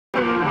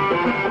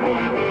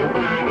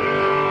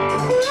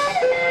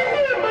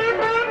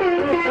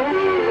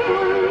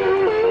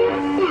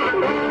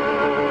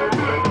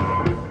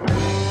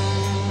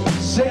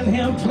Send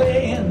him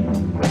playing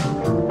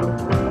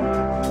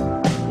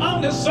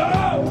on the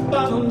soul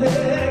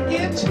bottleneck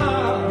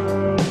guitar.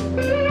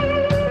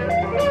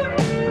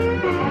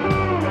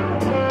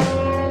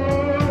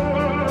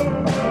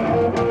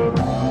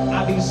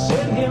 I be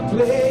send him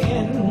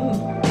playing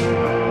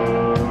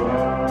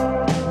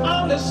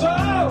on the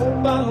soul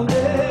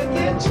bottleneck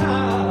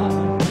guitar.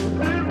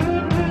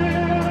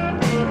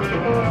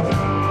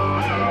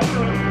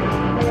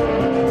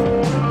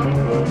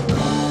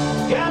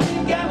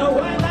 Got no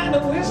white line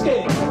of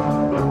whiskey.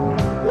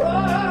 Oh,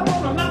 I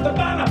wanna knock the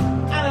bottom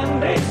and I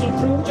make some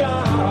fruit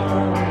jar.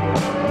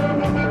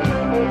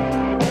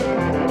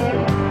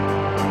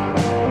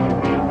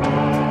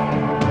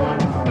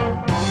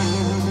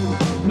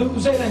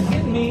 Blues ain't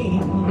hit me.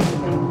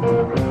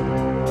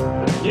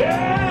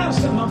 Yeah,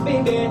 said my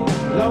baby,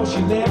 lost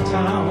she left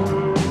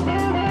town.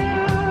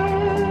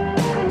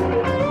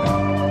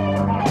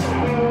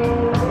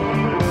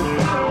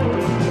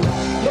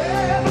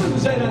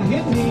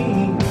 Hit me.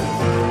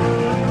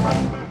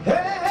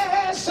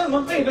 Hey,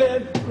 summer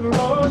baby,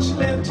 Lord, she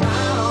left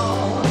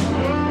town.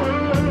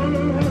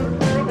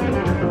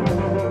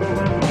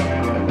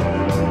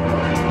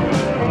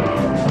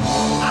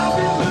 I've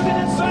been looking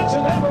and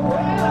searching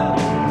everywhere,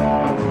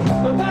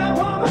 but that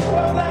woman,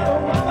 well, that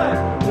old woman,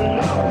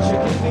 Lord, she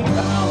keep me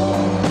down.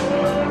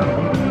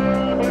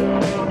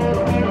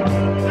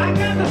 I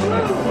got the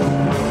blues.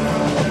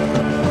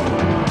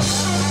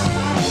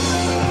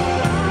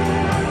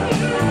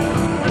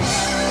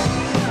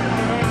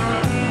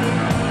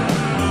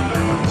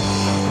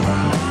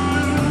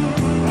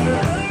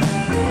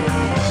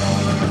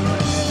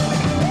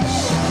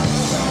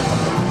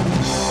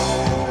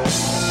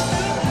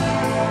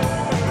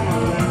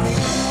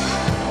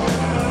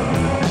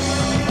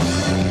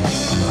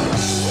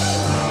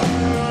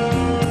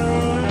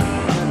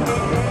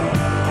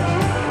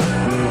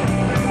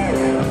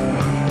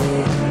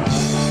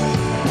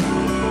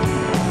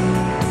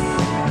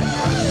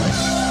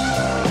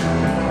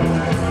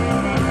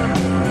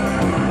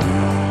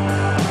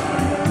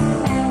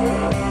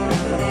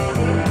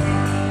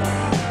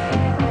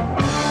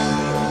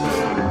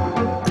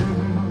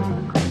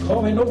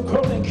 No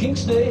crawling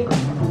Kingston.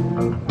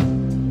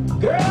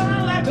 Girl,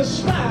 I like to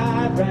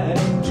slide right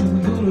into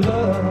your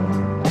love.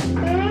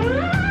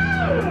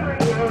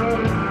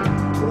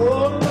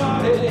 Oh,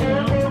 Lordy.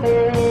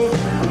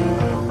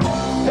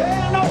 Hey,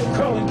 no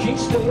crawling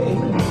Kingston.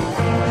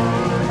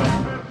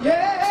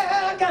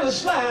 Yeah, I gotta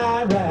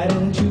slide right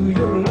into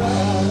your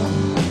love.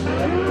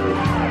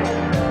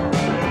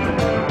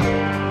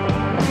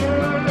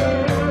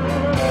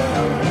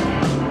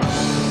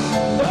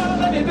 Oh,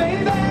 let me,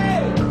 baby.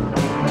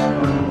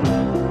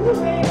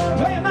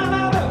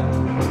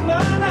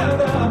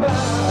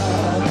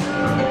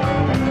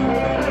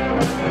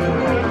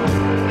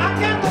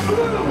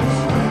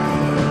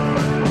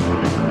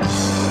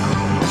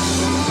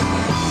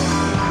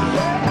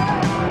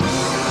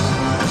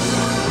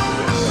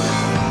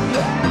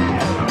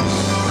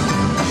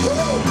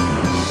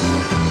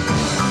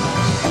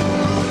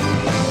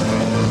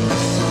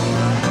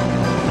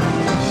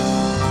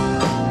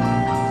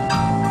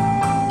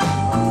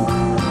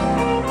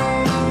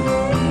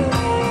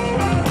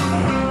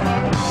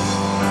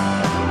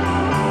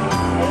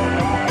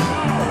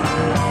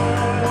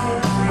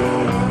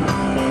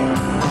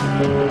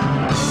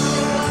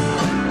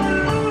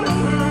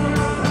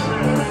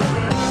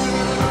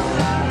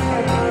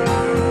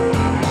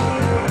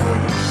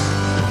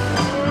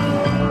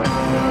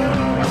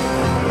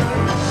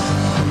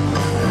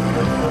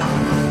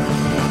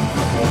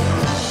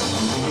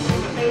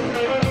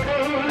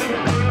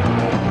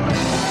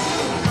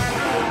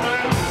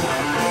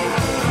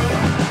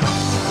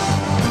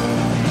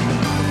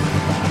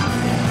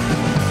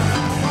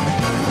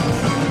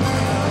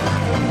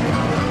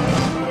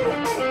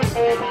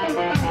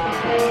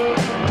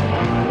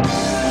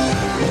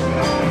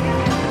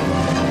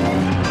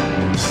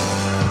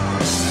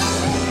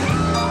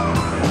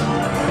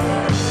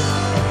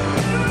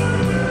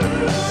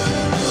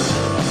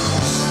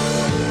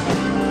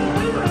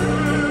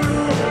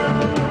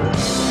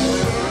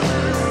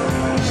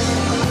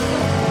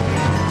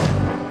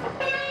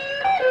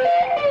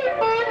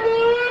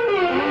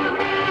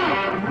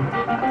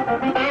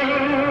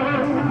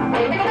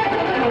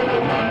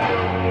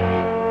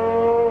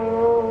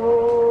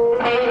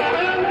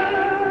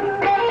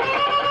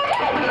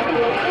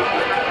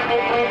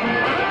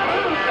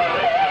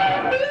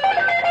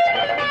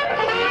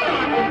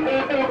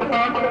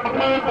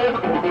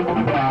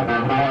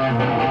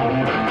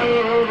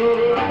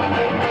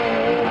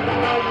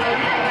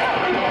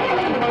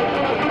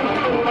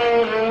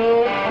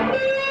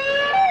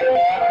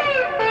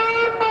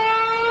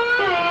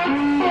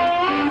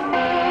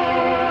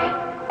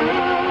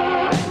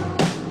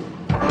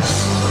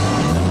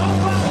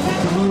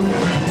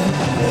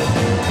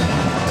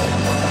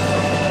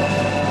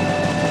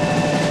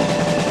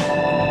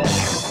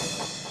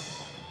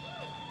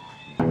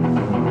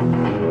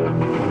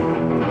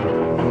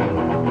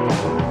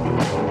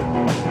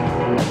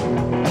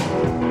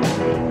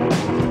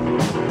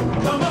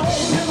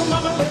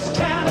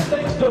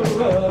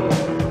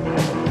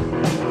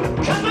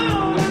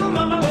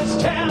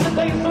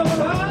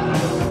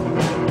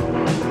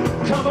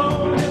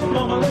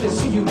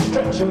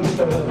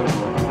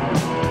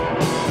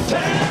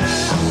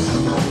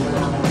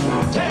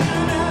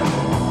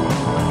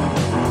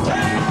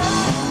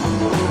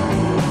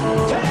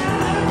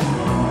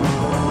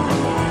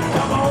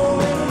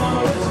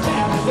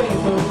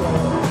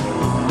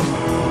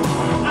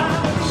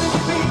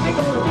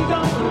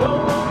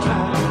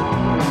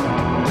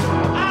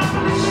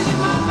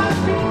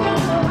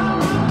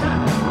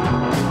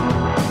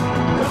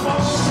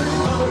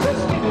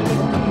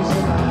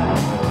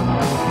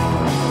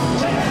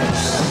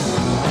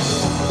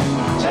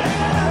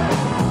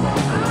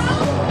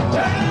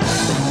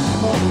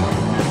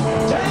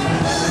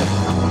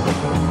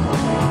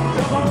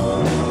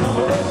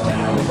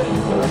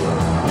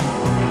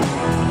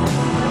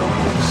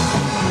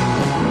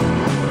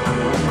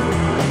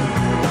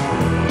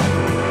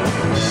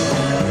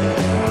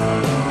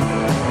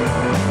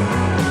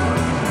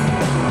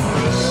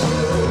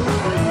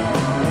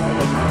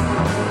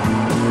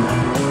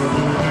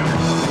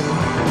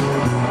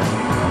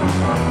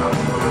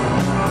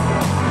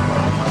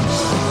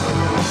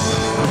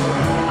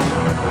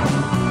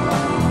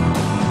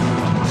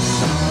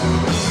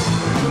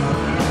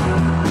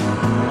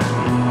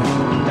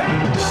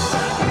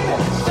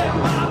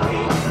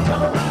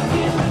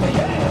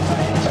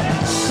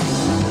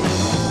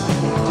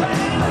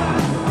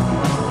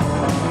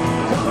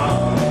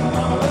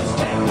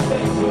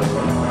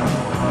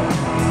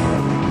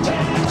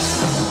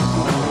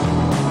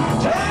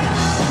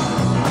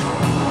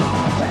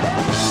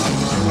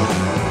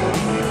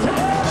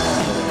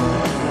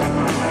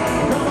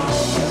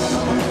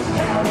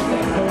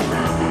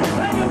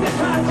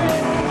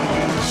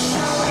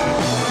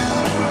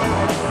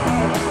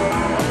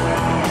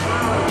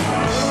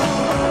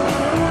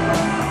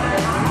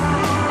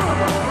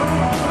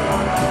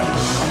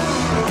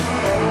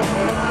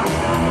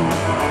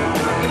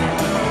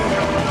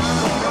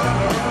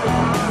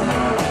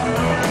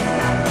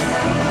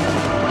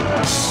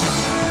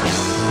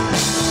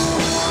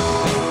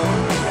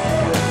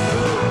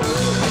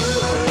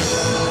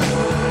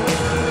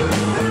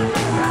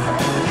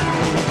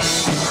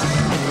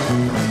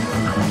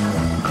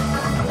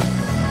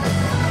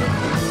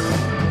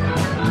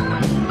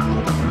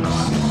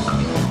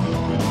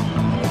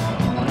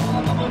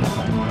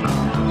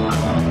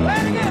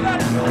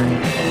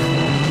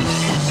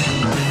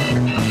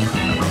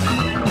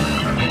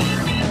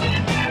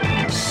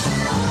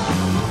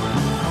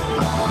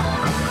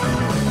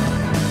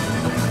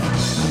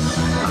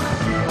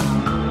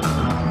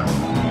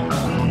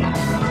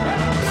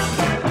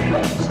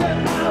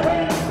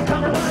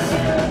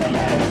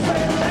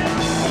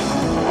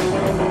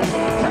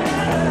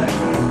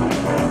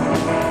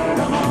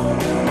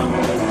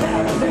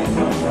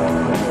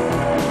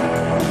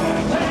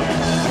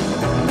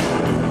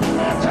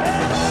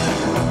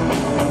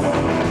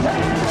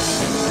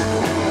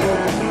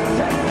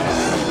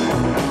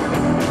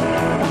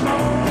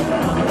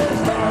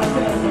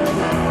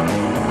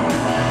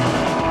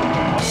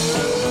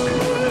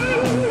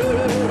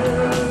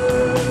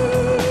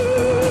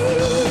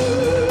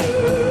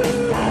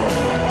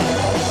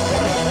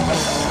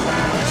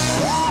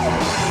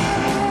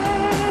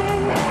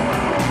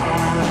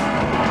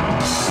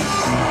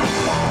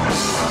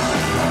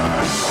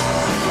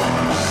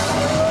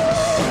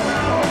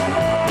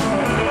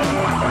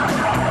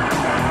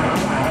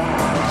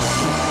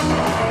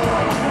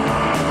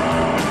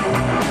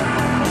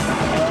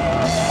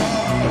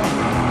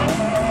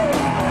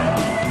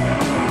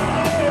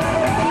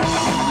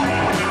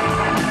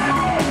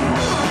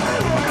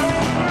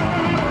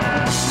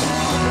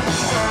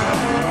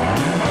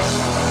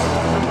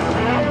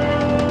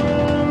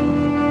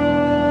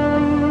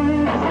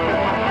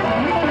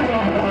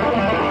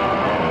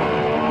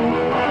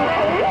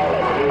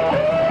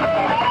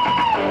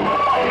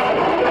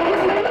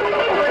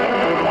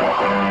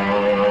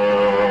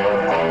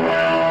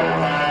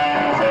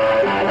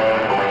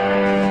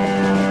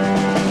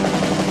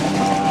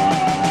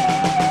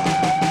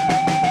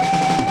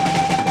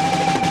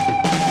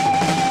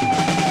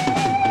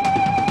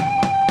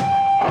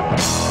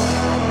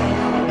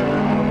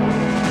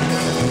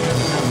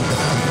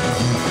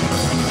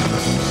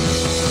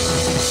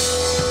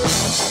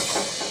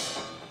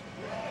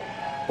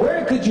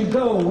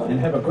 go and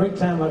have a great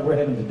time like we're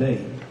having today,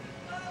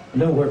 and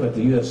don't worry about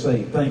the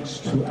USA, thanks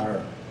to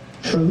our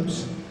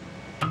troops,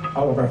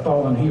 all of our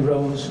fallen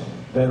heroes,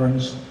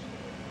 veterans.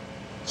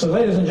 So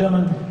ladies and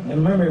gentlemen,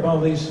 in memory of all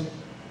these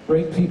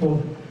great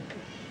people,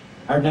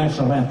 our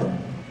national anthem.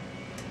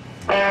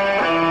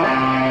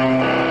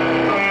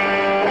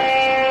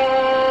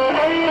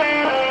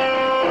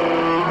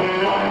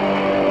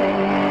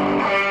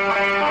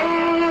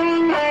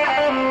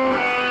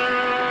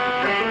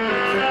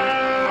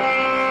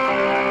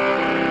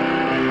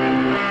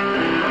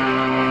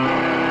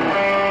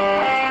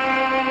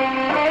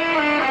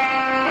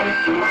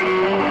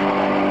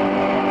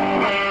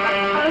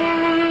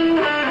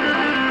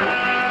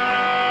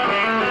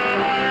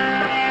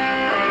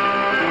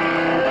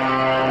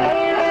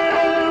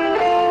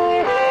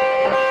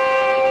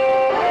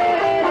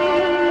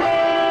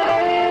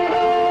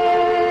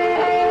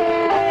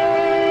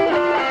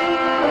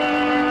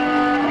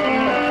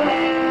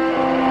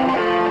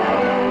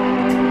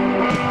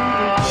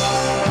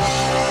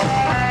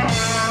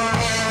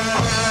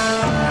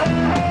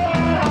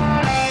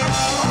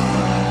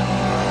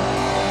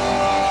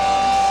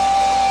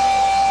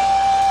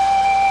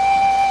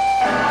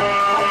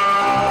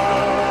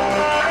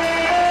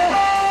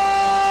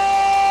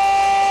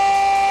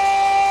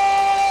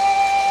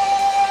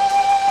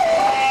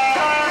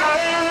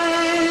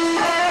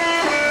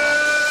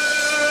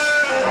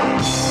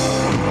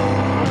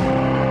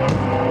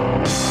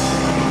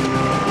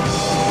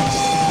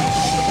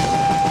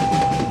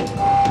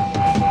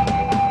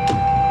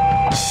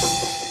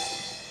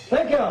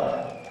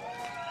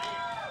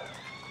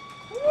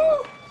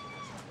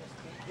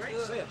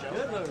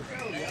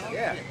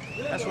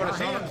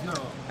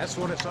 That's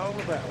what it's all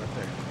about right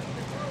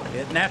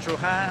there. It's natural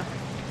high.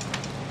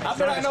 I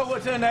bet I know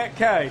what's in that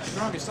case.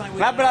 Strongest thing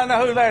we I bet I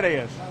know who that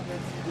is.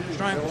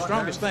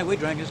 Strongest thing we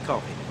drink is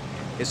coffee.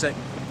 It's that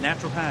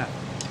natural high.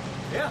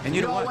 Yeah. And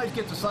you know always what?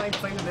 get the same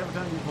thing every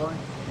time you play.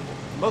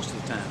 Most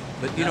of the time.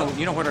 But you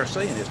know what our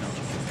saying is, don't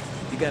you?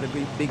 You got to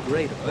be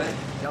great to play.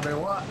 Y'all be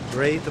what?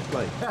 Great to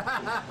play.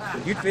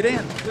 You'd fit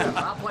in.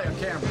 I'll play a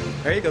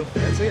Champy. There you go.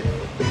 That's it.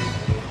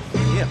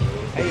 Yeah.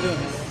 How you doing?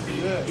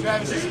 Good.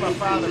 Travis, this is my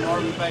father,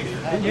 Marvin Baker.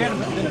 Didn't hear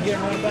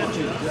anything about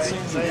you. Just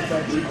seen something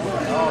about you.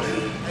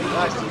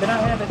 Awesome. Can I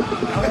have it?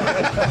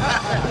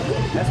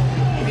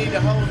 You need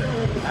to hold it.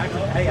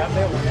 Hey, I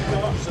bet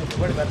one. So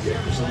what about the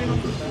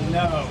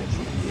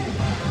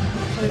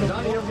No.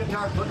 Donnie, you ever get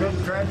tired of putting on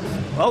the Travis?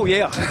 Oh,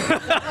 yeah.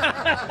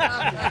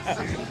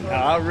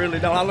 I really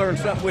don't. I learn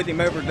something with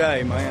him every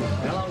day, man.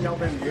 How long y'all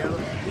been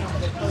together?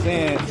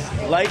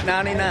 Since late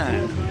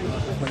 99.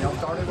 When y'all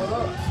started with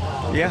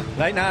us? Yeah,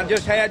 late 99.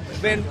 Just had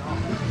been,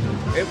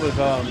 it was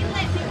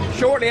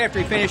shortly after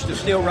he finished the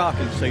Still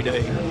Rockin'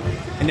 CD.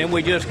 And then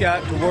we just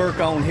got to work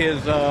on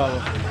his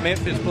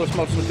Memphis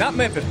Plus, not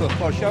Memphis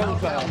Plus,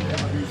 shows.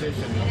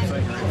 Musician,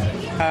 singer.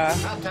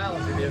 How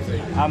talented is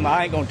he?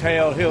 I ain't gonna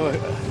tell. He'll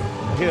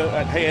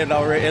that head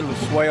already, it'll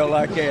swell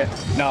like that.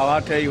 No,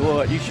 I'll tell you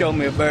what, you show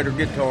me a better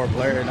guitar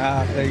player, and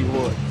I'll tell you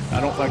what,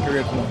 I don't think there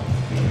is one.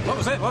 What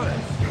was that? What was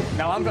that?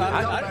 No,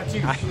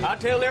 I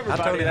tell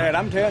everybody that.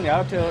 I'm telling you,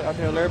 I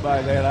tell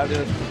everybody that. I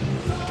just,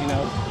 you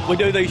know, we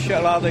do a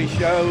lot of these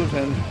shows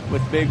and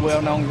with big,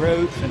 well-known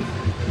groups, and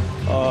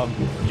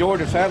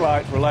Georgia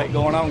Satellites were late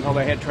going on because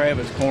they had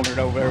Travis cornered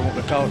over there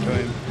wanting to talk to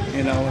him,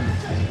 you know,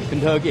 and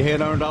Kentucky had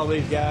earned all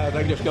these guys.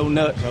 They just go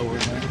nuts over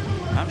it, man.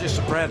 I'm just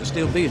so proud to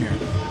still be here.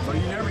 So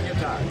you never get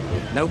tired?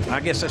 Nope, I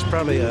guess that's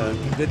probably a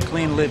good,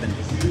 clean living.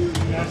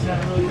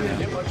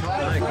 Get much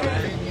lighter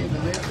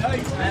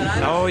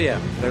than Oh yeah,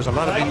 there's a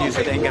lot of venues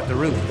that ain't got the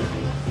roof,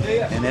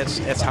 and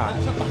that's hot.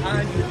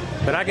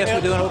 But I guess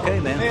we're doing okay,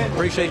 man.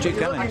 Appreciate you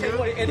coming.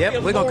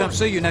 Yep, we're gonna come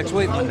see you next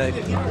week one day,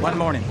 one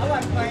morning.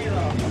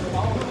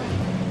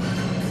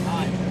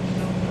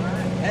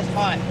 That's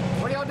hot.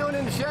 What are y'all doing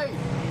in the shade?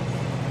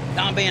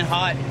 Not being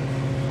hot.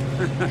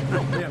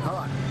 Being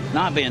hot.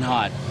 Not being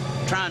hot.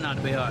 Trying not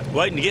to be hot.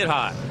 Waiting to get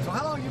hot. So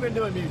how long you been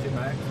doing music,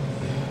 Mac?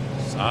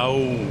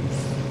 So,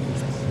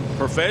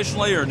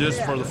 professionally or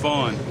just for the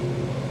fun?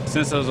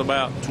 Since I was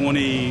about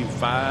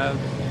 25.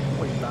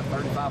 What, you about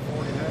 35,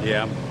 40 now?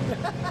 Yeah.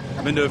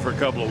 I've been doing it for a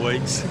couple of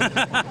weeks.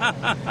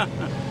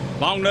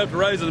 Long enough to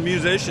raise a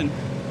musician.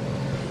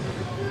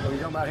 So you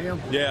talking about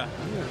him? Yeah.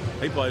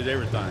 He plays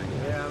everything.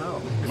 Yeah, I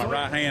know. My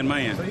right-hand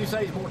man. So you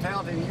say he's more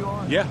talented than you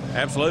are? Yeah,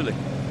 absolutely.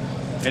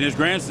 And his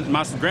grandson,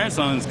 my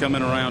grandson's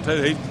coming around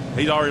too.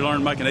 He's already learned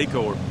to make an E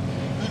chord.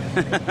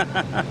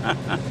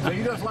 So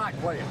you just like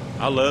playing?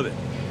 I love it.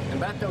 And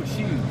about those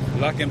shoes? You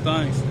like them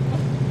things?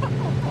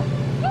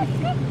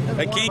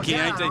 They kinky,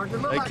 ain't they?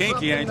 They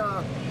kinky, ain't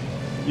they?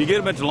 You get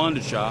them at the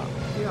London shop.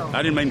 You know,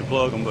 I didn't mean to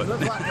plug them, but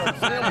look like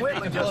Slim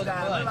Whitman just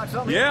died. Look like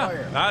something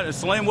yeah,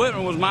 Slim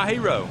Whitman was my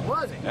hero.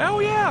 Was he? Oh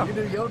yeah. You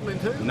do yodeling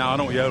too? No, I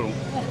don't yodel.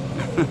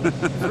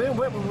 Slim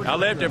Whitman was I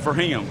left it for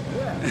him.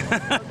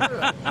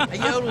 Yeah. Oh, He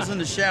yodels in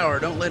the shower.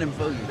 Don't let him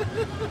fool you.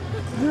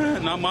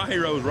 No, my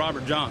hero is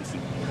Robert Johnson,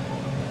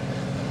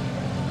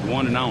 the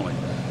one and only.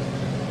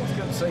 It's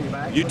good to see you,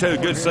 Mac. You too.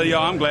 Good to see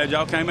y'all. I'm glad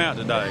y'all came out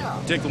today.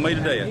 Tickled me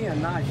to death.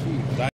 Nice shoes.